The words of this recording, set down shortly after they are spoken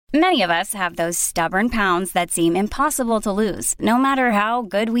Many of us have those stubborn pounds that seem impossible to lose, no matter how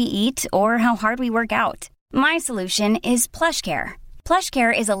good we eat or how hard we work out. My solution is PlushCare.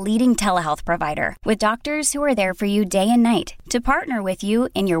 PlushCare is a leading telehealth provider with doctors who are there for you day and night to partner with you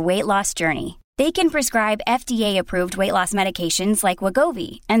in your weight loss journey. They can prescribe FDA-approved weight loss medications like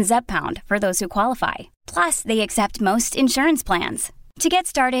Wegovy and Zepbound for those who qualify. Plus, they accept most insurance plans. To get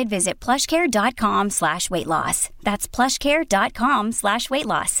started, visit plushcare.com/weightloss. That's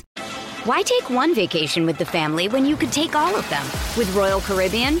plushcare.com/weightloss. Why take one vacation with the family when you could take all of them? With Royal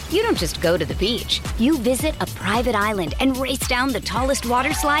Caribbean, you don't just go to the beach. You visit a private island and race down the tallest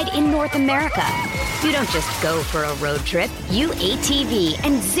water slide in North America. You don't just go for a road trip. You ATV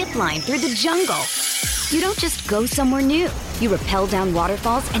and zip line through the jungle. You don't just go somewhere new. You rappel down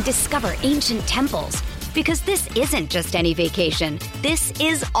waterfalls and discover ancient temples. Because this isn't just any vacation. This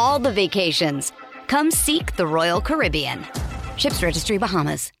is all the vacations. Come seek the Royal Caribbean. Ships Registry,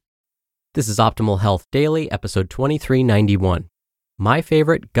 Bahamas. This is Optimal Health Daily, episode 2391. My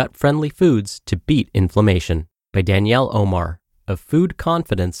Favorite Gut-Friendly Foods to Beat Inflammation by Danielle Omar of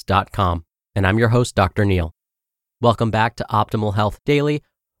foodconfidence.com. And I'm your host, Dr. Neil. Welcome back to Optimal Health Daily,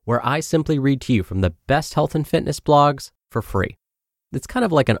 where I simply read to you from the best health and fitness blogs for free. It's kind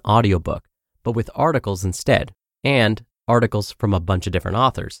of like an audiobook, but with articles instead, and articles from a bunch of different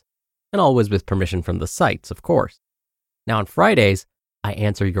authors, and always with permission from the sites, of course. Now on Fridays, I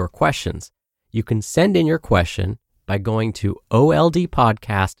answer your questions. You can send in your question by going to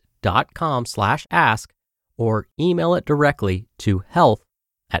oldpodcast.com/ask or email it directly to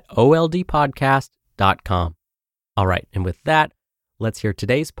health@oldpodcast.com. All right, and with that, let's hear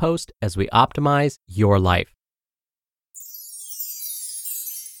today's post as we optimize your life.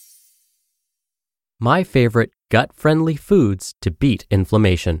 My Favorite Gut-Friendly Foods to Beat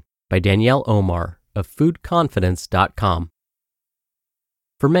Inflammation by Danielle Omar of foodconfidence.com.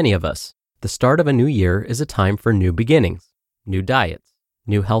 For many of us, the start of a new year is a time for new beginnings, new diets,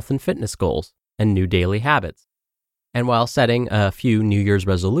 new health and fitness goals, and new daily habits. And while setting a few New Year's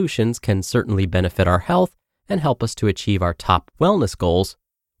resolutions can certainly benefit our health and help us to achieve our top wellness goals,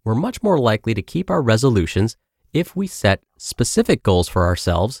 we're much more likely to keep our resolutions if we set specific goals for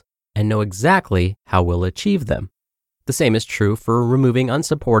ourselves and know exactly how we'll achieve them. The same is true for removing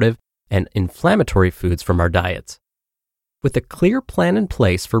unsupportive and inflammatory foods from our diets. With a clear plan in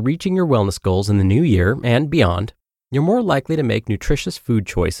place for reaching your wellness goals in the new year and beyond, you're more likely to make nutritious food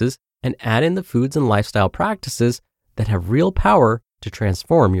choices and add in the foods and lifestyle practices that have real power to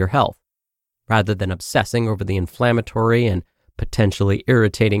transform your health. Rather than obsessing over the inflammatory and potentially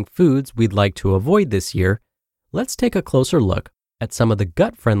irritating foods we'd like to avoid this year, let's take a closer look at some of the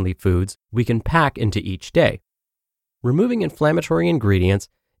gut-friendly foods we can pack into each day. Removing inflammatory ingredients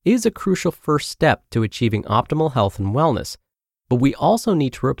is a crucial first step to achieving optimal health and wellness, but we also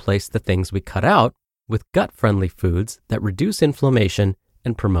need to replace the things we cut out with gut-friendly foods that reduce inflammation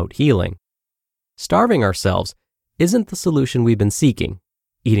and promote healing. Starving ourselves isn't the solution we've been seeking.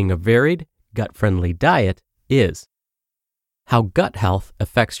 Eating a varied, gut-friendly diet is. How gut health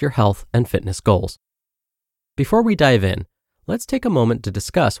affects your health and fitness goals. Before we dive in, let's take a moment to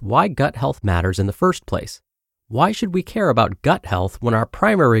discuss why gut health matters in the first place. Why should we care about gut health when our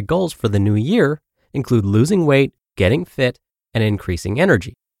primary goals for the new year include losing weight, getting fit, and increasing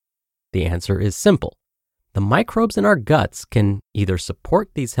energy? The answer is simple. The microbes in our guts can either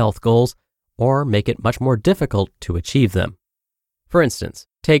support these health goals or make it much more difficult to achieve them. For instance,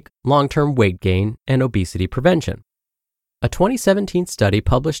 take long-term weight gain and obesity prevention. A 2017 study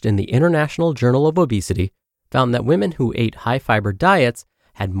published in the International Journal of Obesity found that women who ate high-fiber diets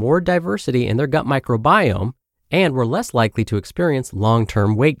had more diversity in their gut microbiome and were less likely to experience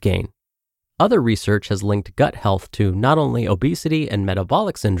long-term weight gain. Other research has linked gut health to not only obesity and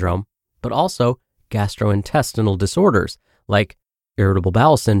metabolic syndrome, but also gastrointestinal disorders like irritable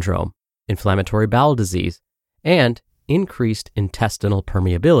bowel syndrome, inflammatory bowel disease, and increased intestinal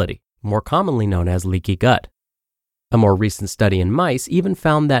permeability, more commonly known as leaky gut. A more recent study in mice even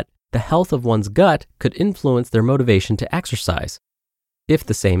found that the health of one's gut could influence their motivation to exercise. If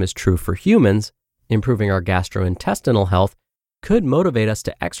the same is true for humans, improving our gastrointestinal health could motivate us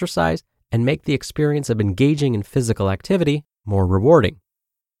to exercise and make the experience of engaging in physical activity more rewarding.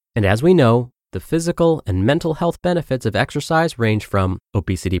 And as we know, the physical and mental health benefits of exercise range from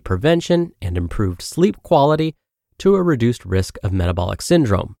obesity prevention and improved sleep quality to a reduced risk of metabolic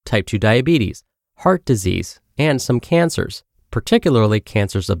syndrome, type 2 diabetes, heart disease, and some cancers, particularly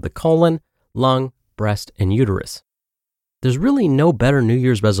cancers of the colon, lung, breast, and uterus. There's really no better New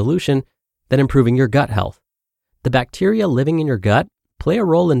Year's resolution than improving your gut health. The bacteria living in your gut play a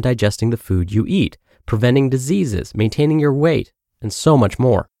role in digesting the food you eat, preventing diseases, maintaining your weight, and so much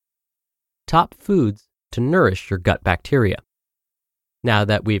more. top foods to nourish your gut bacteria. Now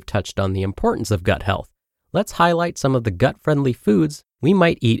that we've touched on the importance of gut health, let's highlight some of the gut-friendly foods we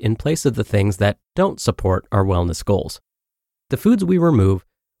might eat in place of the things that don't support our wellness goals. The foods we remove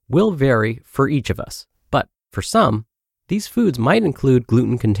will vary for each of us, but for some, these foods might include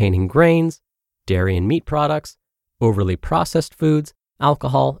gluten-containing grains, dairy and meat products, overly processed foods,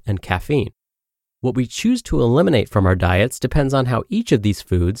 alcohol, and caffeine. What we choose to eliminate from our diets depends on how each of these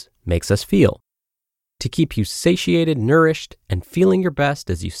foods makes us feel. To keep you satiated, nourished, and feeling your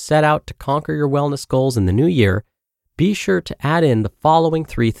best as you set out to conquer your wellness goals in the new year, be sure to add in the following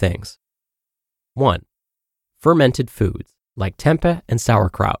 3 things. 1. Fermented foods, like tempeh and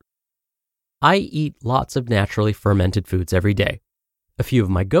sauerkraut. I eat lots of naturally fermented foods every day. A few of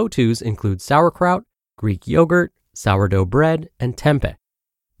my go-tos include sauerkraut, Greek yogurt, sourdough bread, and tempeh.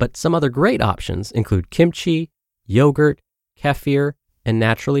 But some other great options include kimchi, yogurt, kefir, and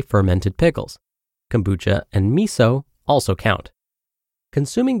naturally fermented pickles. Kombucha and miso also count.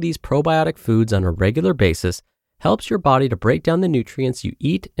 Consuming these probiotic foods on a regular basis helps your body to break down the nutrients you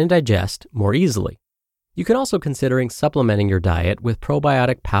eat and digest more easily. You can also consider supplementing your diet with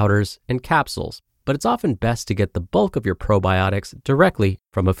probiotic powders and capsules, but it's often best to get the bulk of your probiotics directly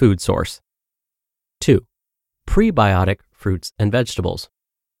from a food source. 2. Prebiotic fruits and vegetables.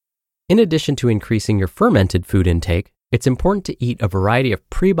 In addition to increasing your fermented food intake, it's important to eat a variety of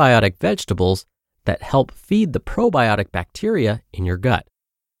prebiotic vegetables that help feed the probiotic bacteria in your gut.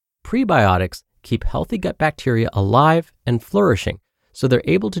 Prebiotics keep healthy gut bacteria alive and flourishing, so they're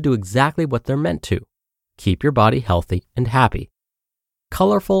able to do exactly what they're meant to: keep your body healthy and happy.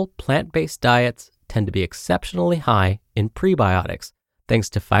 Colorful, plant-based diets tend to be exceptionally high in prebiotics, thanks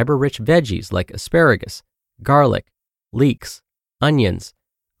to fiber-rich veggies like asparagus, garlic, leeks, onions,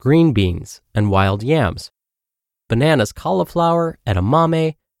 green beans, and wild yams. Bananas, cauliflower,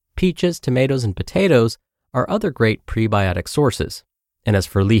 edamame, peaches, tomatoes, and potatoes are other great prebiotic sources. And as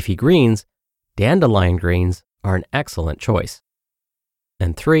for leafy greens, dandelion greens are an excellent choice.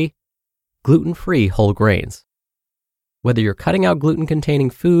 And 3, gluten-free whole grains. Whether you're cutting out gluten-containing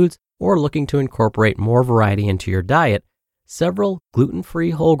foods or looking to incorporate more variety into your diet, several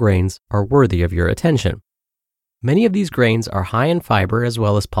gluten-free whole grains are worthy of your attention. Many of these grains are high in fiber as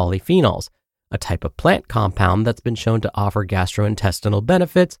well as polyphenols, a type of plant compound that's been shown to offer gastrointestinal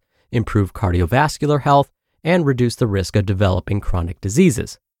benefits, improve cardiovascular health, and reduce the risk of developing chronic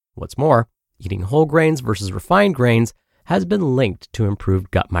diseases. What's more, eating whole grains versus refined grains has been linked to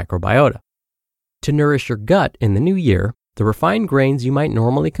improved gut microbiota. To nourish your gut in the new year, the refined grains you might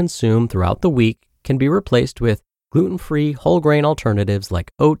normally consume throughout the week can be replaced with gluten-free whole grain alternatives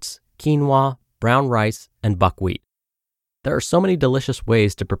like oats, quinoa, brown rice, and buckwheat. There are so many delicious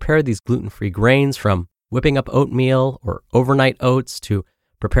ways to prepare these gluten-free grains, from whipping up oatmeal or overnight oats to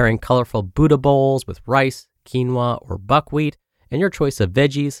preparing colorful Buddha bowls with rice, quinoa, or buckwheat, and your choice of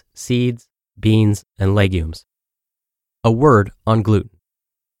veggies, seeds, beans, and legumes. A word on gluten.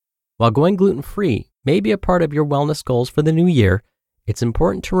 While going gluten-free may be a part of your wellness goals for the new year, it's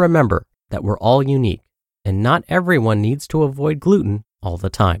important to remember that we're all unique, and not everyone needs to avoid gluten all the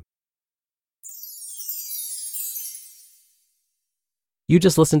time. You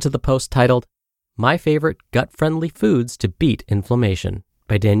just listened to the post titled, "My Favorite Gut-Friendly Foods to Beat Inflammation"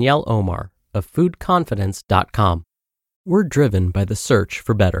 by Danielle Omar of foodconfidence.com. We're driven by the search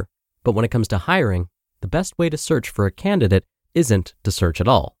for better, but when it comes to hiring, the best way to search for a candidate isn't to search at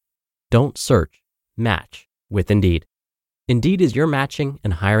all. Don't search, match with Indeed. Indeed is your matching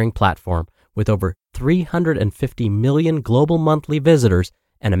and hiring platform with over 350 million global monthly visitors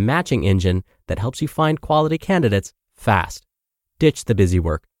and a matching engine that helps you find quality candidates fast. Ditch the busy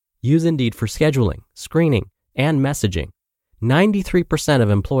work. Use Indeed for scheduling, screening, and messaging. 93% of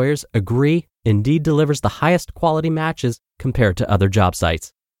employers agree Indeed delivers the highest quality matches compared to other job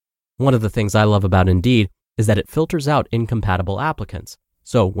sites. One of the things I love about Indeed is that it filters out incompatible applicants.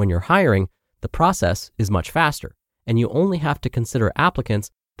 So when you're hiring, the process is much faster, and you only have to consider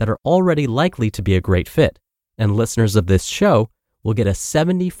applicants that are already likely to be a great fit. And listeners of this show will get a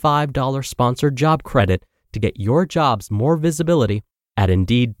 $75 sponsored job credit to get your jobs more visibility at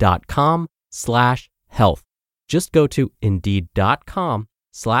Indeed.com/health. Just go to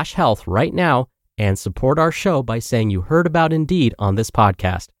Indeed.com/health right now and support our show by saying you heard about Indeed on this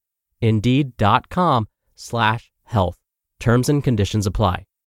podcast. Indeed.com/health. Terms and conditions apply.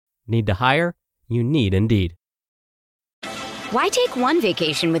 Need to hire? You need Indeed. Why take one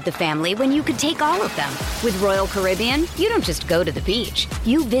vacation with the family when you could take all of them? With Royal Caribbean, you don't just go to the beach.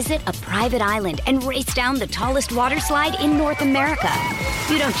 You visit a private island and race down the tallest water slide in North America.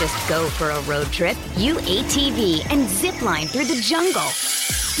 You don't just go for a road trip. You ATV and zip line through the jungle.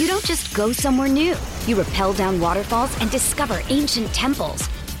 You don't just go somewhere new. You rappel down waterfalls and discover ancient temples.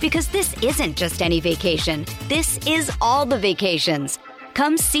 Because this isn't just any vacation. This is all the vacations.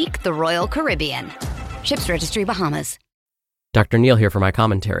 Come seek the Royal Caribbean. Ships Registry, Bahamas. Dr. Neal here for my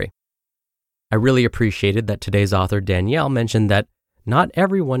commentary. I really appreciated that today's author, Danielle, mentioned that not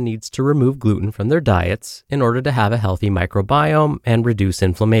everyone needs to remove gluten from their diets in order to have a healthy microbiome and reduce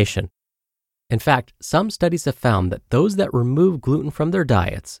inflammation. In fact, some studies have found that those that remove gluten from their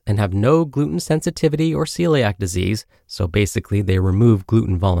diets and have no gluten sensitivity or celiac disease, so basically they remove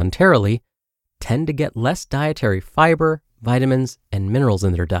gluten voluntarily, tend to get less dietary fiber, vitamins, and minerals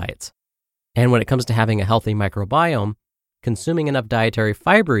in their diets. And when it comes to having a healthy microbiome, consuming enough dietary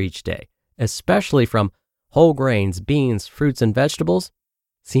fiber each day, especially from whole grains, beans, fruits, and vegetables,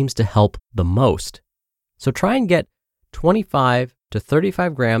 seems to help the most. So try and get 25 to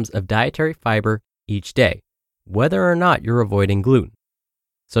 35 grams of dietary fiber each day, whether or not you're avoiding gluten.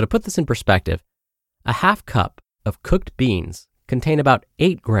 So to put this in perspective, a half cup of cooked beans contain about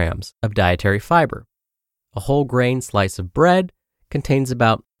 8 grams of dietary fiber. A whole grain slice of bread contains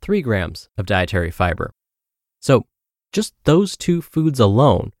about 3 grams of dietary fiber. So just those two foods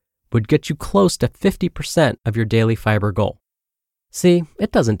alone would get you close to 50% of your daily fiber goal. See,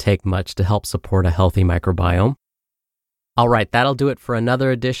 it doesn't take much to help support a healthy microbiome. All right, that'll do it for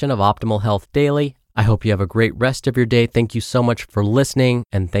another edition of Optimal Health Daily. I hope you have a great rest of your day. Thank you so much for listening,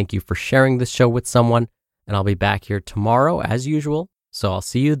 and thank you for sharing this show with someone. And I'll be back here tomorrow as usual, so I'll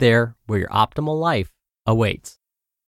see you there where your optimal life awaits.